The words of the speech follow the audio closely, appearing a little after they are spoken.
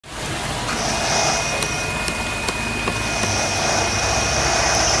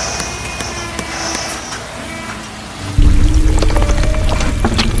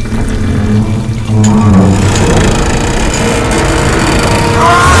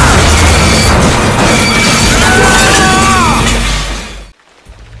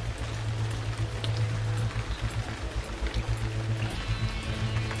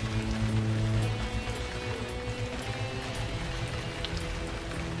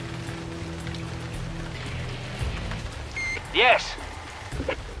Yes.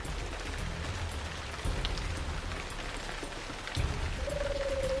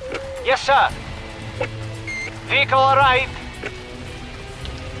 Yes, sir. Vehicle arrived.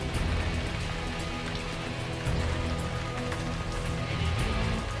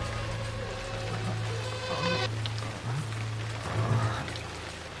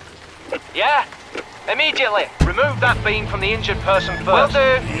 Yeah? Immediately. Remove that beam from the injured person first.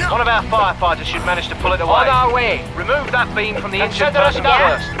 Will do. One of our firefighters should manage to pull it away. On our way. Remove that beam from the injured person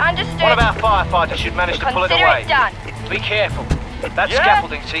first. Understood. One of our firefighters should manage to pull it away. Consider it done. Be careful. That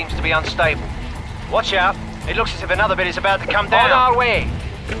scaffolding seems to be unstable. Watch out. It looks as if another bit is about to come down. On our way.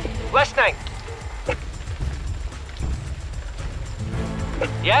 Listening.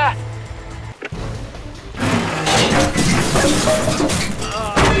 Yeah?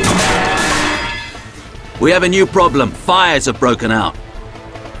 We have a new problem. Fires have broken out.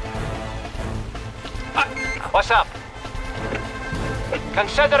 What's up?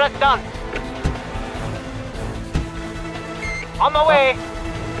 Consider it done. On my way.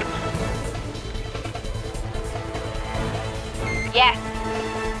 Yes.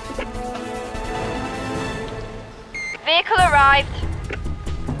 Vehicle arrived.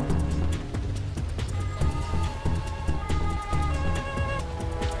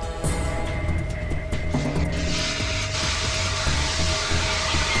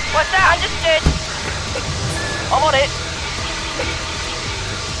 What's that? Understood. I'm on it.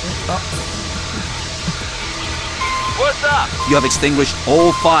 What's up? You have extinguished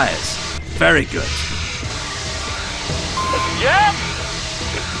all fires. Very good. Yeah?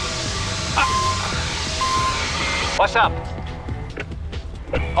 What's up?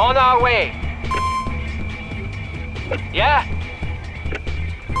 On our way. Yeah?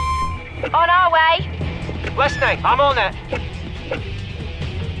 On our way. Listening. I'm on it.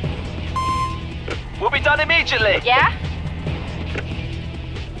 We'll be done immediately. Yeah?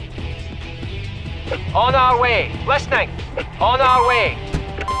 On our way. Listening. On our way.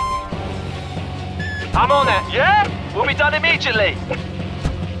 I'm on it. Yeah? We'll be done immediately.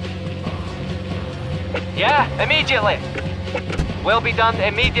 Yeah, immediately. We'll be done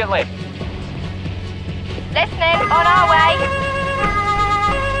immediately. Listening. On our way.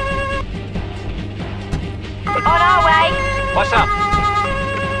 On our way. What's up?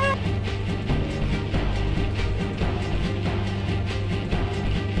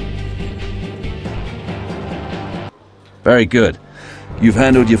 Very good. You've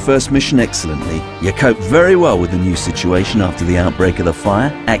handled your first mission excellently. You coped very well with the new situation after the outbreak of the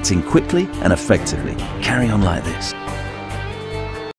fire, acting quickly and effectively. Carry on like this.